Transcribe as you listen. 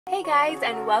Hey guys,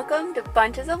 and welcome to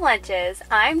Bunches of Lunches.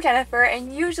 I'm Jennifer,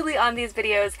 and usually on these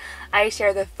videos I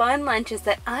share the fun lunches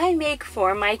that I make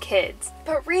for my kids.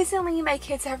 But recently my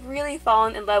kids have really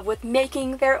fallen in love with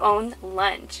making their own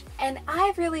lunch, and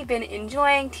I've really been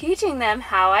enjoying teaching them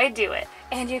how I do it.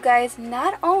 And you guys,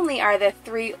 not only are the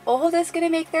three oldest going to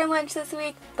make their lunch this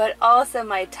week, but also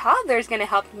my toddler's going to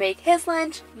help make his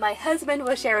lunch, my husband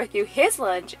will share with you his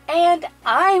lunch, and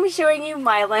I'm showing you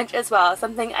my lunch as well,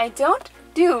 something I don't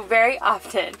do very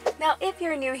often. Now, if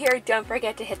you're new here, don't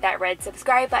forget to hit that red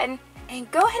subscribe button and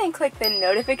go ahead and click the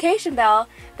notification bell.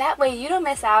 That way you don't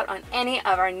miss out on any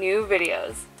of our new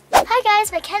videos. Hi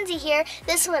guys, Mackenzie here.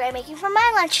 This is what I'm making for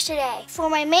my lunch today. For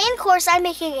my main course, I'm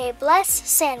making a blessed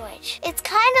sandwich. It's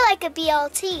kind of like a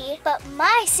BLT, but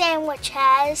my sandwich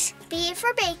has B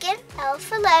for bacon, L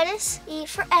for lettuce, E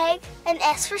for egg, and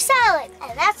S for salad.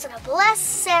 And that's what a blessed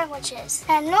sandwich is.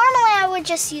 And normally I would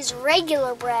just use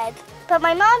regular bread, but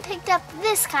my mom picked up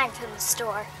this kind from the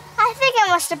store. I think it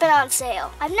must have been on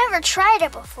sale. I've never tried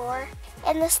it before,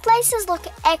 and the slices look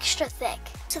extra thick.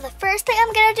 So the first thing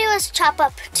I'm gonna do is chop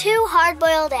up 2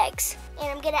 hard-boiled eggs. And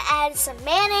I'm gonna add some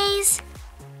mayonnaise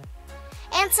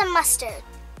and some mustard.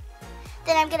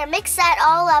 Then I'm gonna mix that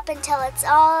all up until it's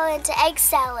all into egg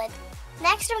salad.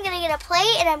 Next I'm gonna get a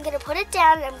plate and I'm gonna put it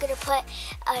down and I'm gonna put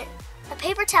a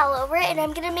paper towel over it and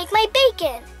I'm gonna make my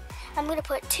bacon. I'm gonna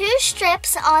put 2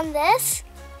 strips on this.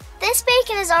 This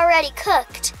bacon is already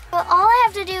cooked, but all I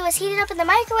have to do is heat it up in the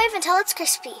microwave until it's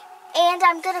crispy. And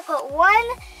I'm gonna put 1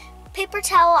 paper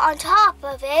towel on top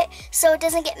of it so it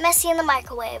doesn't get messy in the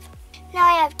microwave. Now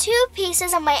I have 2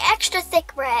 pieces of my extra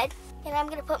thick bread, and I'm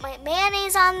gonna put my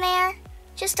mayonnaise on there,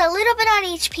 just a little bit on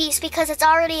each piece because it's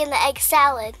already in the egg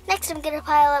salad. Next I'm gonna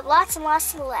pile up lots and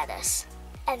lots of lettuce.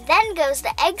 And then goes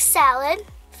the egg salad,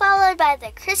 followed by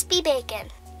the crispy bacon.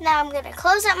 Now I'm gonna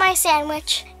close up my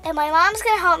sandwich, and my mom's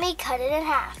gonna help me cut it in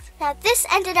half. Now this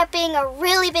ended up being a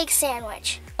really big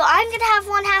sandwich. So I'm gonna have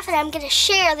 1 half and I'm gonna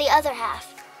share the other half.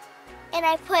 And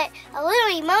I put a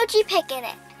little emoji pick in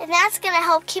it, and that's gonna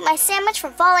help keep my sandwich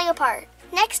from falling apart.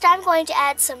 Next, I'm going to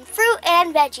add some fruit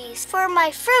and veggies. For my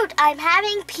fruit, I'm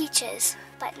having peaches,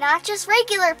 but not just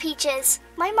regular peaches.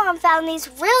 My mom found these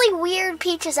really weird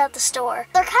peaches at the store.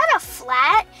 They're kind of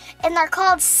flat, and they're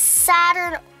called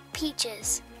Saturn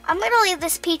peaches. I'm gonna leave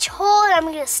this peach whole, and I'm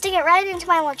gonna stick it right into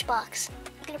my lunchbox.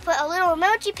 I'm gonna put a little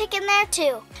emoji pick in there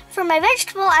too. For my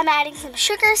vegetable, I'm adding some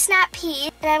sugar snap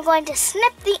peas, and I'm going to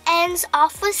snip the ends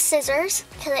off with scissors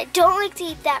because I don't like to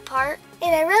eat that part,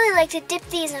 and I really like to dip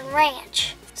these in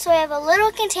ranch. So I have a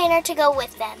little container to go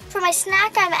with them. For my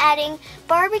snack, I'm adding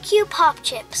barbecue pop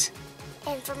chips.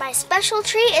 And for my special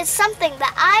treat, it's something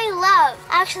that I love.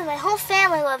 Actually, my whole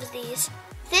family loves these.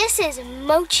 This is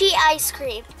mochi ice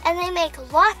cream, and they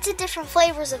make lots of different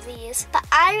flavors of these, but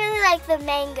I really like the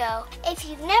mango. If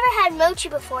you've never had mochi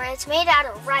before, it's made out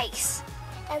of rice,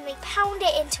 and they pound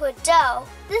it into a dough.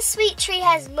 This sweet treat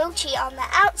has mochi on the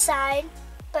outside,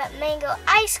 but mango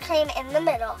ice cream in the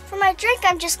middle. For my drink,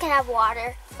 I'm just gonna have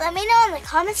water. Let me know in the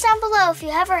comments down below if you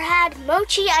ever had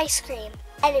mochi ice cream,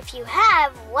 and if you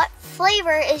have, what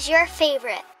flavor is your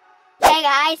favorite? Hey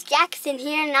guys, Jackson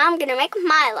here, and I'm gonna make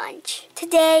my lunch.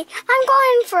 Today, I'm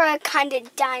going for a kind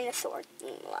of dinosaur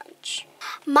themed lunch.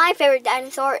 My favorite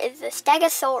dinosaur is the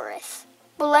Stegosaurus.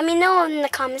 But let me know in the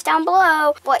comments down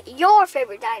below what your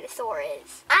favorite dinosaur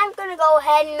is. I'm gonna go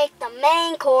ahead and make the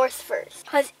main course first,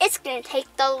 because it's gonna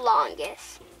take the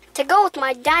longest. To go with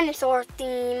my dinosaur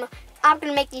theme, I'm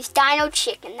gonna make these dino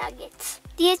chicken nuggets.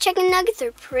 These chicken nuggets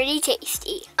are pretty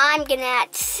tasty. I'm gonna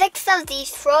add 6 of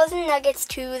these frozen nuggets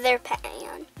to their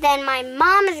pan. Then my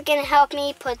mom is gonna help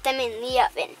me put them in the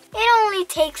oven. It only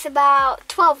takes about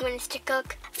 12 minutes to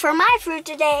cook. For my fruit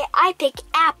today, I picked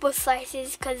apple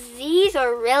slices because these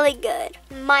are really good.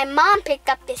 My mom picked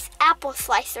up this apple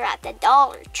slicer at the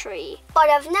Dollar Tree, but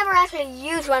I've never actually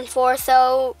used one before,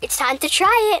 so it's time to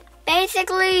try it.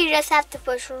 Basically, you just have to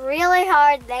push really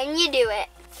hard, then you do it.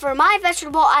 For my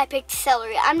vegetable, I picked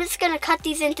celery. I'm just gonna cut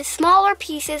these into smaller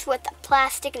pieces with a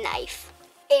plastic knife.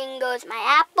 In goes my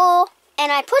apple,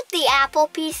 and I put the apple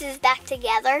pieces back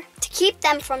together to keep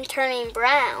them from turning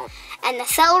brown. And the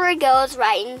celery goes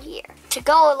right in here. To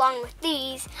go along with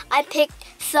these, I picked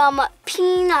some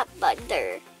peanut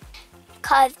butter,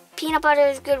 because peanut butter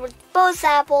is good with both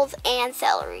apples and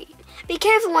celery. Be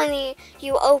careful when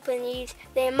you open these.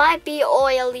 They might be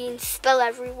oily and spill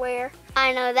everywhere.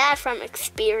 I know that from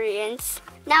experience.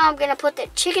 Now I'm gonna put the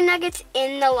chicken nuggets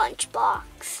in the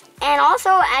lunchbox. And also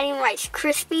adding Rice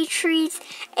Krispie treats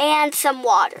and some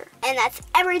water. And that's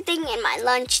everything in my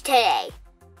lunch today.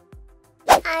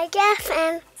 Hi,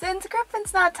 Griffin. Since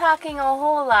Griffin's not talking a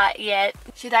whole lot yet,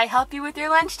 should I help you with your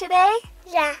lunch today?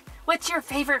 Yeah. What's your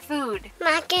favorite food?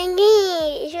 Mac and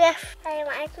cheese. I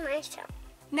like myself.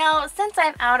 Now, since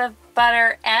I'm out of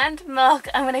butter and milk,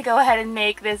 I'm gonna go ahead and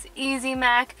make this easy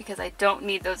mac because I don't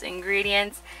need those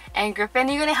ingredients. And Griffin,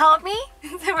 you gonna help me?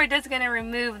 So we're just gonna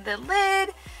remove the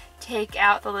lid, take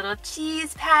out the little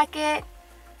cheese packet,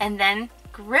 and then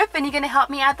Griffin, you gonna help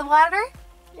me add the water?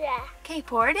 Yeah. Okay,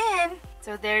 pour it in.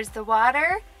 So there's the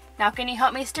water. Now can you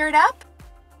help me stir it up?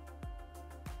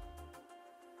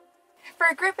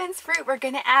 For Griffin's fruit, we're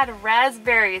gonna add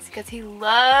raspberries because he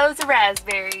loves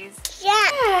raspberries. Yeah.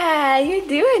 Yeah, you're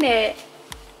doing it.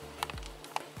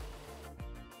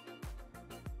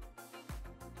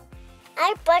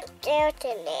 I put carrots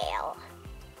in there.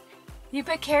 You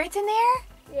put carrots in there?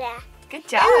 Yeah. Good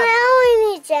job. And I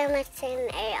only need jellies in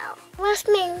there. Let's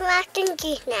make mac and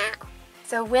cheese now.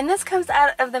 So when this comes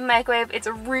out of the microwave, it's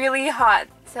really hot.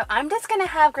 So I'm just gonna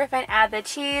have Griffin add the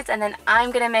cheese and then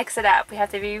I'm gonna mix it up. We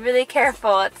have to be really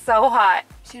careful, it's so hot.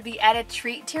 Should we add a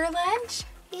treat to your lunch?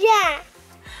 Yeah.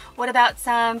 What about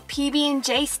some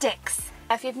PB&J sticks?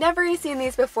 If you've never seen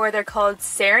these before, they're called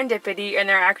Serendipity and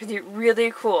they're actually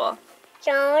really cool.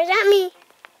 So yummy.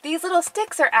 These little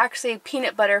sticks are actually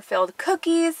peanut butter filled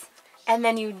cookies and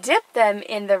then you dip them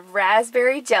in the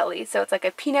raspberry jelly. So it's like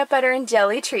a peanut butter and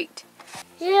jelly treat.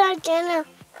 Yeah, gonna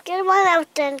get one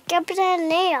out and get it in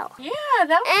there. Yeah,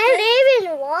 that was And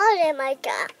even water in my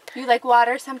cup. good. You like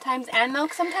water sometimes and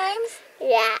milk sometimes?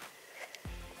 Yeah.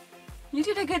 You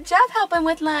did a good job helping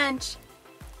with lunch.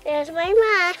 There's my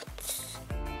max.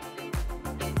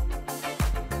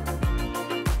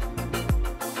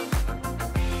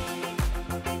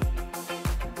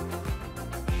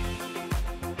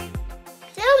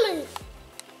 Salmon.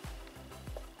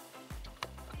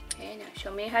 Okay, now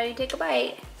show me how you take a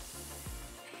bite.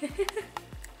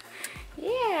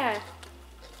 Yeah,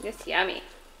 it's yummy.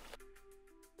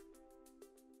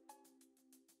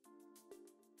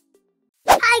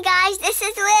 Hi guys, this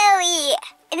is Lily.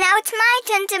 And now it's my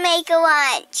turn to make a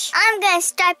lunch. I'm gonna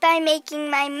start by making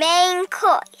my main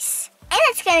course. And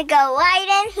it's gonna go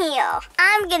right in here.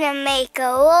 I'm gonna make a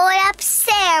rolled up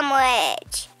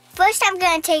sandwich. First I'm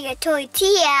gonna take a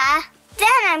tortilla.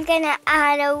 Then I'm gonna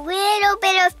add a little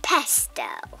bit of pesto.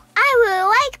 I really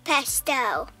like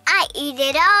pesto. I eat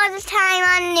it all the time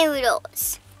on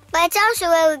noodles. But it's also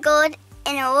really good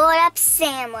in a rolled up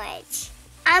sandwich.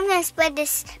 I'm going to spread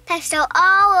this pesto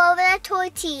all over the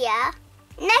tortilla.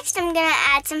 Next, I'm going to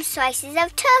add some slices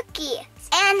of turkey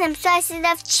and some slices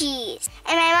of cheese.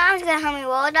 And my mom's going to help me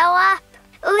roll it all up.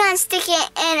 We're going to stick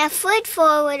it in a fridge for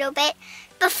a little bit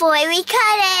before we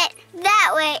cut it.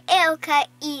 That way, it'll cut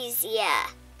easier.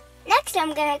 Next,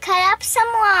 I'm going to cut up some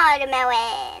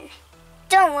watermelon.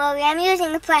 Don't worry, I'm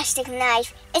using a plastic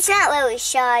knife. It's not really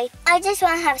sharp. I just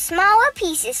want to have smaller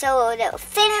pieces so it'll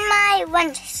fit in my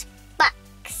lunch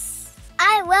box.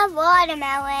 I love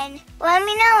watermelon. Let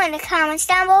me know in the comments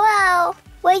down below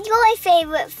what your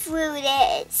favorite fruit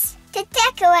is. To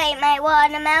decorate my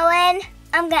watermelon,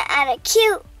 I'm going to add a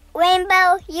cute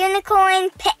rainbow unicorn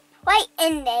pit right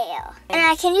in there. And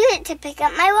I can use it to pick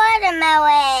up my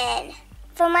watermelon.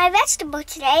 For my vegetable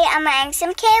today, I'm adding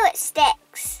some carrot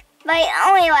sticks. But I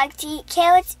only like to eat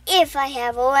carrots if I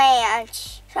have a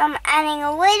ranch. So I'm adding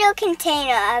a little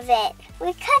container of it.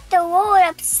 We cut the rolled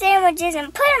up sandwiches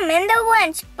and put them in the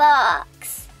lunch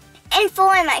box. And for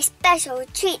my special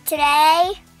treat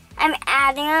today, I'm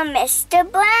adding a Mr.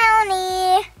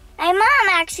 Brownie. My mom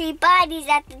actually bought these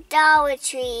at the Dollar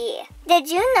Tree. Did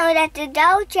you know that the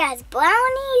Dollar Tree has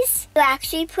brownies? They're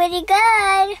actually pretty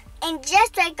good. And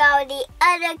just like all the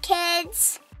other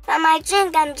kids, for my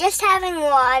drink, I'm just having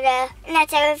water. And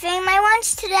that's everything in my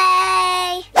lunch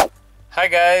today. Hi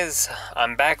guys,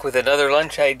 I'm back with another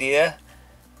lunch idea.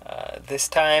 This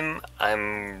time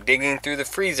I'm digging through the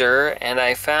freezer and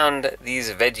I found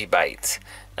these veggie bites.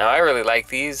 Now I really like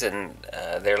these and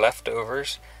they're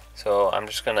leftovers. So I'm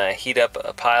just going to heat up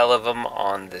a pile of them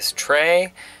on this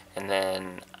tray and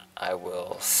then I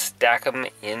will stack them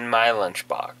in my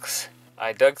lunchbox.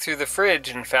 I dug through the fridge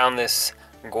and found this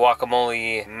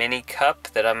guacamole mini cup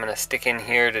that I'm going to stick in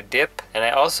here to dip. And I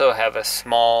also have a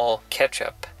small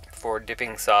ketchup for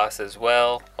dipping sauce as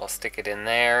well. I'll stick it in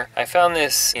there. I found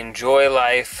this Enjoy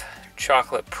Life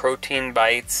chocolate protein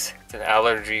bites. It's an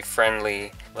allergy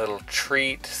friendly little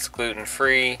treat. It's gluten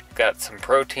free. Got some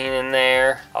protein in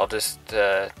there. I'll just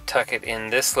tuck it in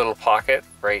this little pocket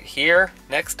right here.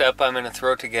 Next up, I'm going to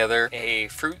throw together a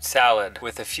fruit salad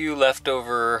with a few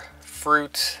leftover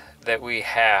fruit that we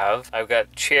have. I've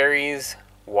got cherries,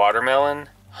 watermelon,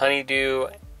 honeydew,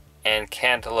 and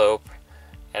cantaloupe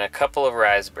and a couple of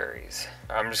raspberries.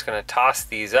 I'm just going to toss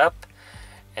these up,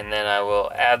 and then I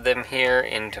will add them here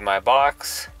into my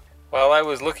box. While I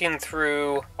was looking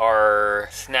through our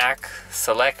snack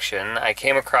selection, I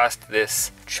came across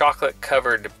this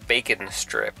chocolate-covered bacon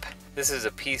strip. This is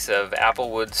a piece of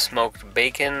applewood smoked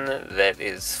bacon that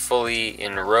is fully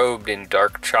enrobed in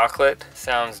dark chocolate.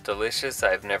 Sounds delicious.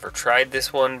 I've never tried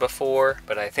this one before,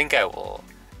 but I think I will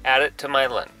add it to my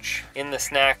lunch. In the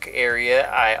snack area,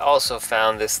 I also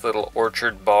found this little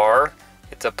orchard bar.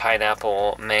 It's a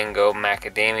pineapple, mango,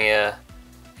 macadamia,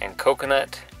 and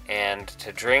coconut. And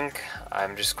to drink,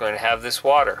 I'm just going to have this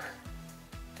water.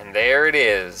 And there it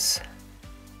is.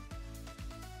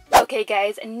 Okay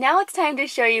guys, now it's time to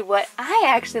show you what I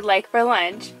actually like for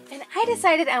lunch. And I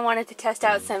decided I wanted to test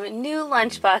out some new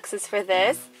lunch boxes for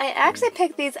this. I actually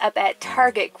picked these up at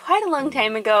Target quite a long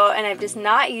time ago and I've just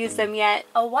not used them yet.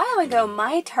 A while ago,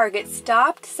 my Target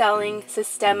stopped selling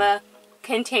Sistema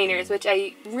containers, which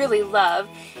I really love,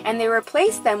 and they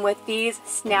replaced them with these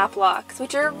snap locks,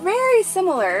 which are very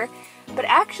similar, but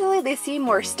actually they seem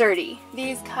more sturdy.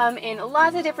 These come in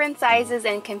lots of different sizes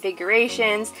and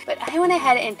configurations, but I went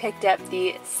ahead and picked up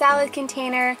the salad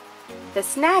container, the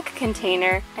snack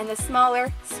container, and the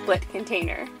smaller split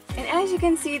container. And as you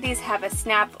can see, these have a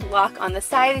snap lock on the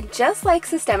side, just like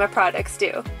Sistema products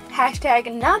do.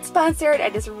 Hashtag not sponsored, I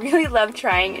just really love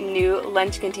trying new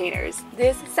lunch containers.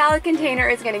 This salad container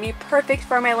is going to be perfect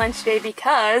for my lunch today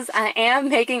because I am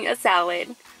making a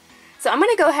salad. So I'm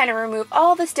going to go ahead and remove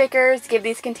all the stickers, give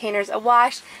these containers a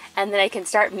wash, and then I can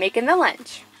start making the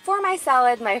lunch. For my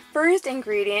salad, my first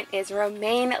ingredient is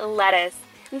romaine lettuce.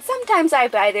 And sometimes I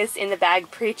buy this in the bag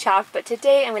pre-chopped, but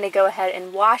today I'm going to go ahead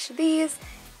and wash these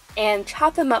and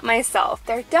chop them up myself.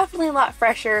 They're definitely a lot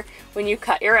fresher when you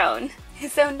cut your own.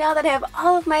 So now that I have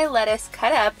all of my lettuce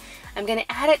cut up, I'm going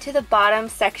to add it to the bottom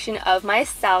section of my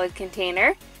salad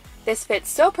container. This fits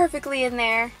so perfectly in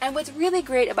there. And what's really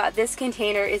great about this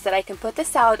container is that I can put the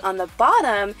salad on the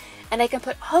bottom and I can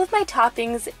put all of my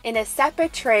toppings in a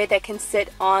separate tray that can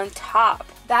sit on top.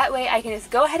 That way I can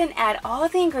just go ahead and add all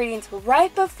of the ingredients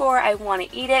right before I want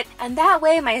to eat it, and that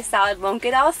way my salad won't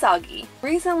get all soggy.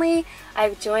 Recently,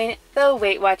 I've joined the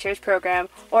Weight Watchers program,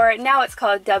 or now it's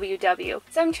called WW.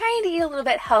 So I'm trying to eat a little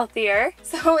bit healthier.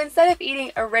 So instead of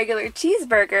eating a regular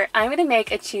cheeseburger, I'm going to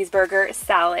make a cheeseburger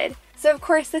salad. So of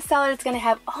course this salad is going to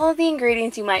have all of the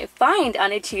ingredients you might find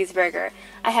on a cheeseburger.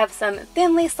 I have some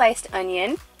thinly sliced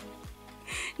onion.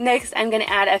 Next I'm going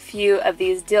to add a few of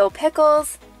these dill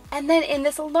pickles. And then in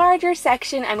this larger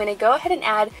section, I'm going to go ahead and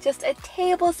add just a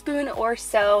tablespoon or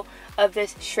so of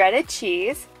this shredded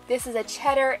cheese. This is a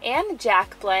cheddar and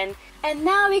jack blend. And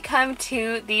now we come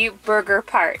to the burger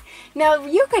part. Now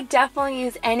you could definitely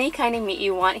use any kind of meat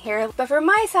you want here, but for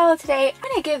my salad today, I'm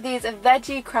going to give these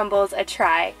veggie crumbles a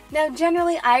try. Now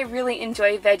generally I really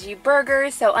enjoy veggie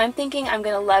burgers, so I'm thinking I'm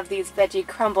going to love these veggie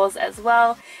crumbles as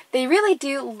well. They really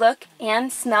do look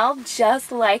and smell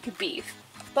just like beef.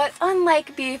 But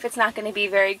unlike beef, it's not going to be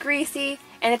very greasy,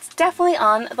 and it's definitely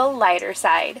on the lighter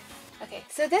side. Okay,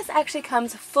 so this actually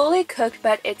comes fully cooked,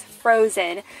 but it's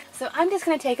frozen. So I'm just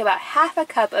going to take about half a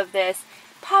cup of this,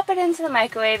 pop it into the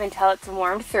microwave until it's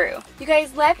warmed through. You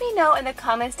guys let me know in the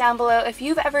comments down below if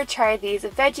you've ever tried these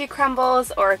veggie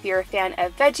crumbles, or if you're a fan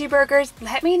of veggie burgers.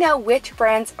 Let me know which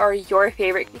brands are your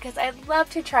favorite, because I'd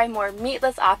love to try more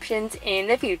meatless options in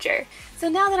the future. So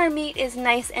now that our meat is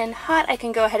nice and hot, I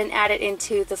can go ahead and add it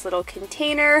into this little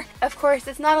container. Of course,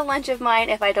 it's not a lunch of mine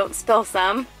if I don't spill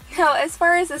some. Now, as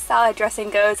far as the salad dressing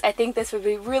goes, I think this would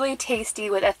be really tasty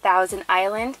with a Thousand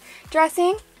Island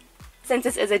dressing, since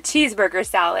this is a cheeseburger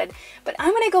salad. But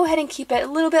I'm going to go ahead and keep it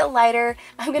a little bit lighter.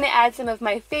 I'm going to add some of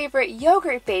my favorite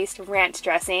yogurt-based ranch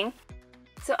dressing.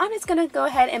 So I'm just going to go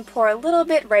ahead and pour a little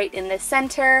bit right in the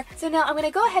center. So now I'm going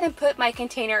to go ahead and put my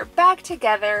container back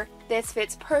together. This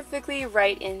fits perfectly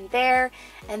right in there.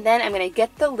 And then I'm going to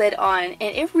get the lid on,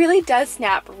 and it really does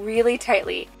snap really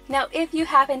tightly. Now, if you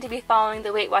happen to be following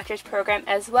the Weight Watchers program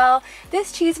as well,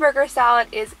 this cheeseburger salad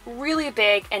is really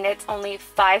big and it's only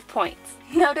 5 points.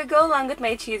 Now, to go along with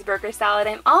my cheeseburger salad,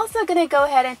 I'm also going to go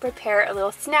ahead and prepare a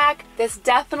little snack. This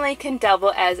definitely can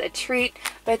double as a treat,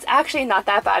 but it's actually not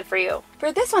that bad for you.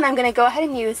 For this one, I'm going to go ahead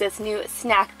and use this new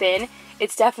snack bin.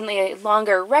 It's definitely a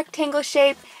longer rectangle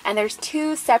shape, and there's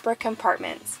 2 separate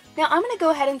compartments. Now I'm going to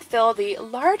go ahead and fill the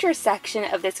larger section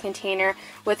of this container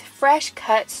with fresh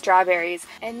cut strawberries.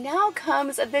 And now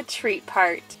comes the treat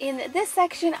part. In this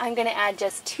section, I'm going to add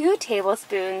just 2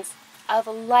 tablespoons of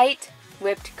light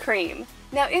whipped cream.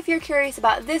 Now if you're curious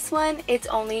about this one, it's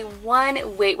only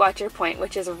 1 Weight Watcher point,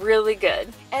 which is really good.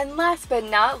 And last but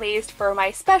not least, for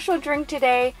my special drink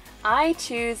today, I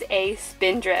choose a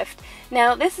Spindrift.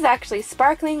 Now this is actually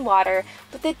sparkling water,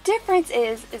 but the difference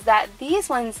is that these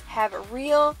ones have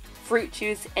real fruit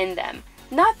juice in them.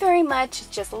 Not very much,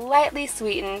 just lightly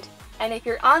sweetened. And if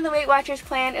you're on the Weight Watchers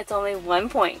plan, it's only 1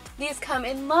 point. These come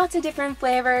in lots of different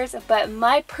flavors, but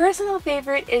my personal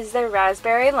favorite is the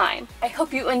raspberry lime. I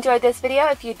hope you enjoyed this video.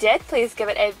 If you did, please give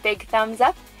it a big thumbs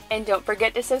up, and don't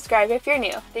forget to subscribe if you're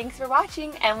new. Thanks for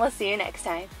watching, and we'll see you next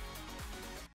time.